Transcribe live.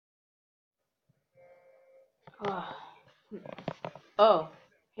Oh,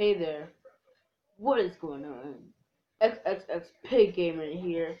 hey there. What is going on? XXX Pig Gamer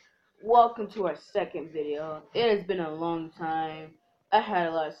here. Welcome to our second video. It has been a long time. I had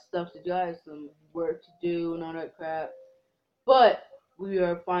a lot of stuff to do. I had some work to do and all that crap. But we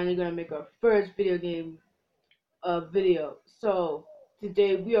are finally gonna make our first video game video. So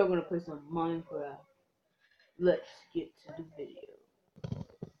today we are gonna play some Minecraft. Let's get to the video.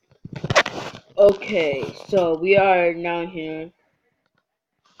 Okay, so we are now here.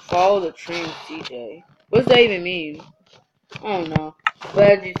 Follow the train, CJ. What does that even mean? I don't know. But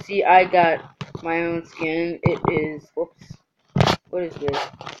as you see, I got my own skin. It is. Whoops. What is this?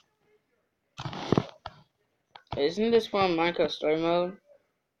 Isn't this from Minecraft Story Mode?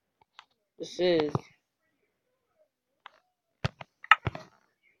 This is.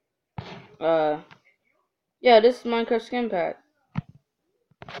 Yeah, this is Minecraft Skin Pack.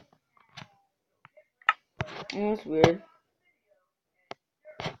 Oh, that's weird.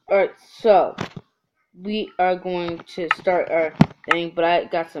 Alright, so. We are going to start our thing, but I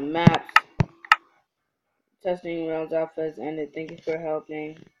got some maps. Testing rounds outfits ended. Thank you for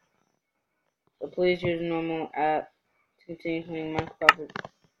helping. So please use normal app to continue playing Minecraft.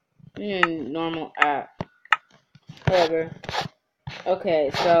 Normal app. Whatever.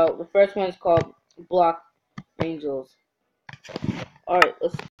 Okay, so the first one is called Block Angels. Alright,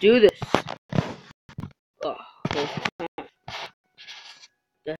 let's do this. Oh,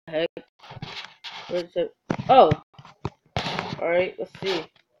 the heck? Where's it? Oh! Alright, let's see.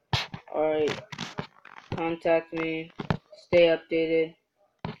 Alright, contact me. Stay updated.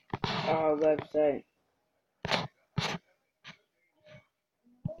 Our website.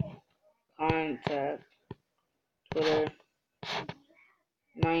 Contact. Twitter.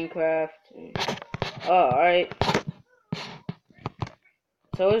 Minecraft. Oh, alright.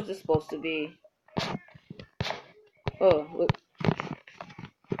 So what is this supposed to be? Oh, look.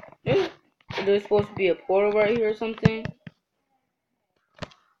 Is there supposed to be a portal right here or something?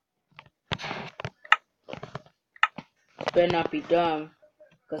 Better not be dumb.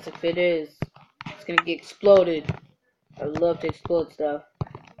 Because if it is, it's gonna get exploded. I love to explode stuff.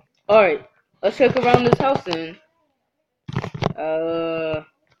 Alright, let's check around this house then.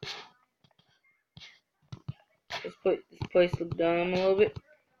 Let's put this place look down a little bit.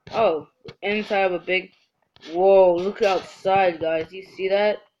 Oh, inside of a big. Whoa, look outside, guys. You see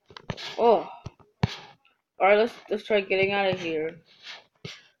that? Oh. Alright, let's try getting out of here.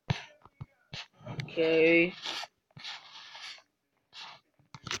 Okay.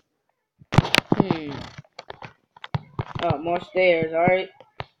 Oh, more stairs. Alright.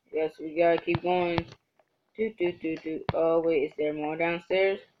 Yes, we gotta keep going. Oh, wait, is there more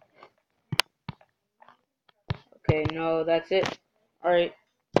downstairs? Okay, no, that's it. Alright.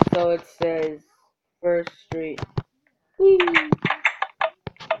 So it says First Street. Whee!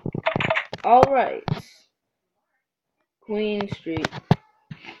 Alright. Queen Street.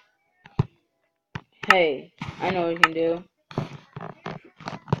 Hey, I know what you can do.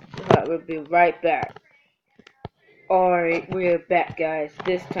 We'll be right back. Alright, we're back, guys.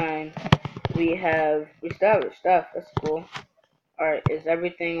 This time we still have our stuff. That's cool. Alright, is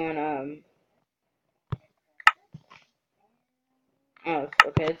everything on oh,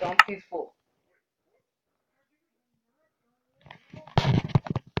 okay, it's on peaceful.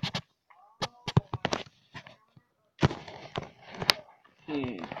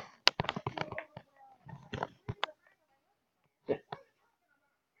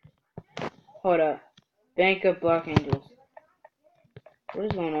 Hold up. Bank of Block Angels. What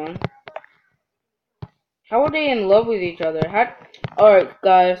is going on? How are they in love with each other? Alright,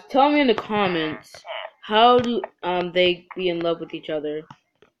 guys, tell me in the comments. How do they be in love with each other? It's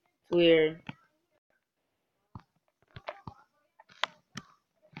weird.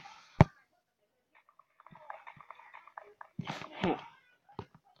 Huh.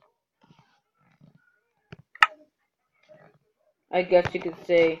 I guess you could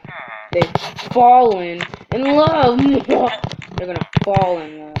say they've fallen in love. They're gonna fall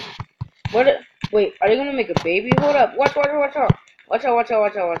in love. Wait, are they gonna make a baby? Hold up. Watch out. Watch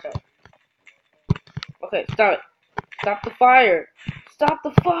out. Okay, stop it. Stop the fire. Stop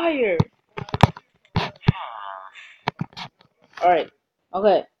the fire. Alright.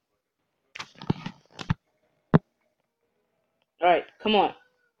 Okay. Alright, come on.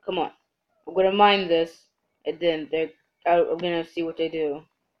 I'm gonna mine this, and then I'm gonna see what they do.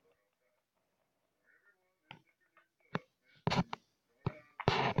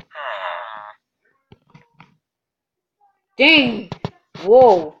 Dang!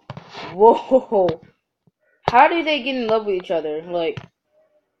 Whoa! How did they get in love with each other? Like,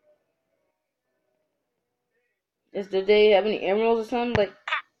 Do they have any emeralds or something? Like,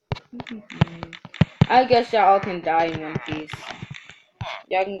 I guess y'all can die in one piece.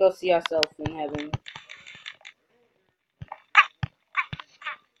 Y'all can go see yourself in heaven.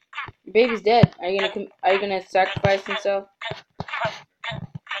 Your baby's dead. Are you gonna sacrifice himself?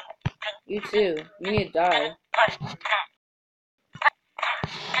 You too. You need to die.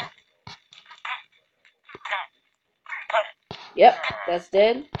 Yep, that's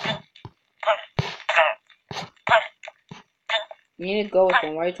dead. You need to go with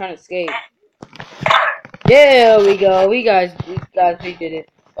him. Why are you trying to escape? There we go. We did it.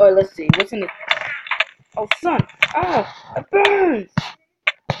 Alright, let's see. What's in the... Oh, son. Ah, it burns.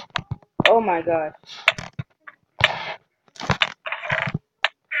 Oh my god.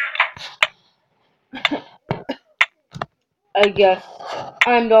 I guess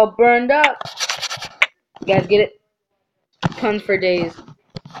I'm all burned up. You guys get it? Puns for days.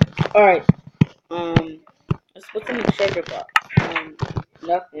 Alright. What's in the shaker box?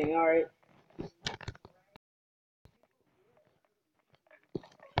 Nothing. Alright.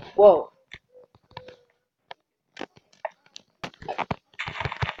 Whoa.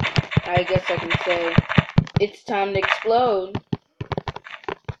 I guess I can say it's time to explode.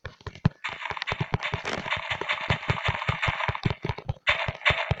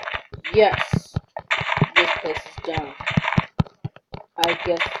 Yes. This place is down. I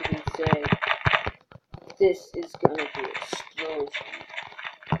guess you can say this is gonna be an explosion.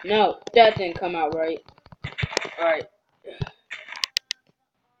 No, that didn't come out right. Alright.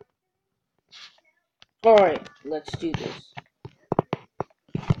 Alright, let's do this.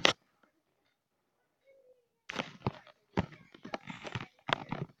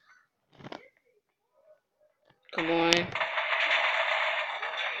 Come on.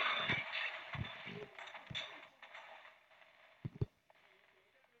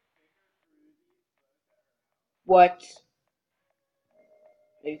 What?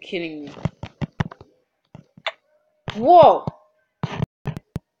 Are you kidding me? Whoa!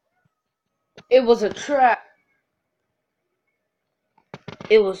 It was a trap.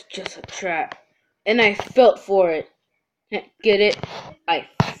 It was just a trap. And I felt for it. Get it? I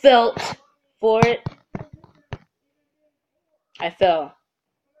felt for it. I fell.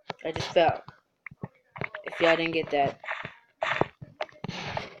 I just fell. If y'all didn't get that.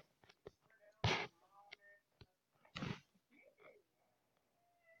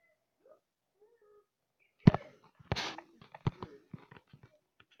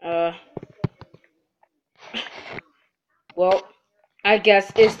 Well, I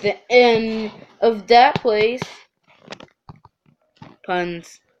guess it's the end of that place.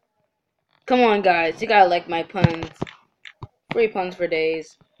 Puns. Come on, guys. You gotta like my puns. Free puns for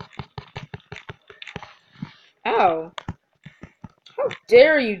days. Ow. How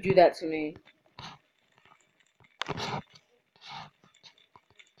dare you do that to me?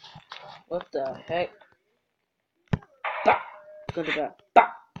 What the heck? Bah! Go to bed. Bah!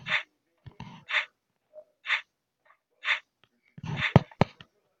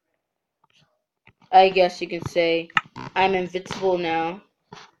 I guess you can say I'm invincible now.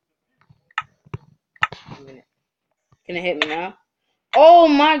 Can it hit me now? Oh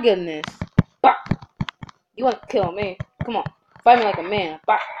my goodness! Bah! You want to kill me? Come on, fight me like a man.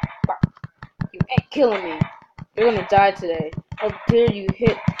 Bah! Bah! You ain't killing me. You're gonna die today. How dare you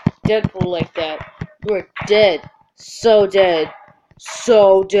hit Deadpool like that? You are dead. So dead.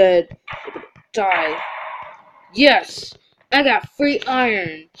 So dead. You're gonna die. Yes! I got free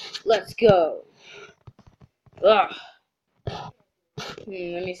iron. Let's go. Ugh. Let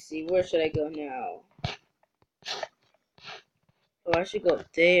me see. Where should I go now? Oh, I should go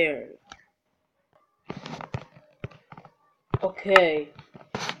there. Okay.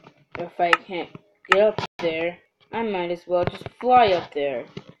 If I can't get up there, I might as well just fly up there.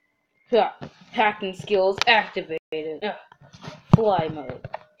 Hacking skills activated. Fly mode.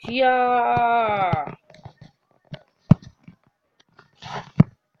 Yeah.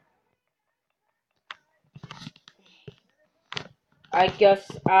 I guess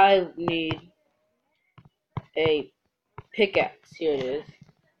I need a pickaxe. Here it is.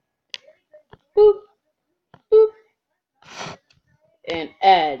 Boop. Boop. And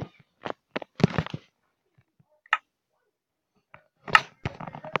add.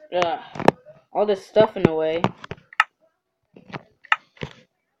 All this stuff in the way.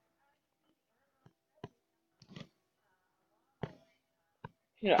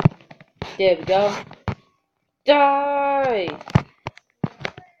 Yeah. There we go. Die!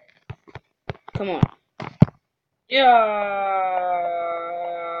 Come on. Yeah!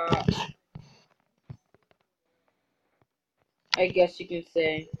 I guess you can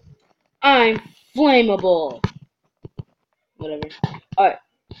say I'm flammable. Whatever. Alright.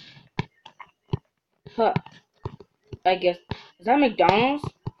 Huh. I guess. Is that McDonald's?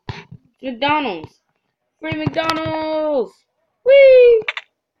 It's McDonald's. Free McDonald's! Whee!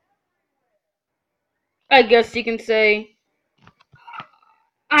 I guess you can say,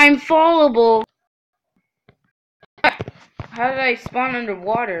 I'm fallible. How did I spawn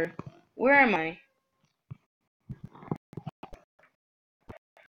underwater? Where am I?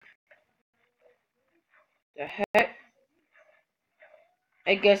 The heck?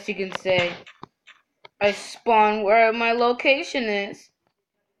 I guess you can say, I spawned where my location is.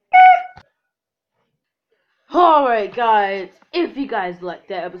 Alright guys, if you guys liked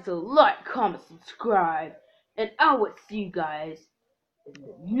that episode, like, comment, subscribe, and I will see you guys in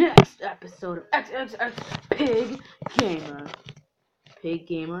the next episode of XXX Pig Gamer. Pig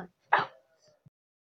Gamer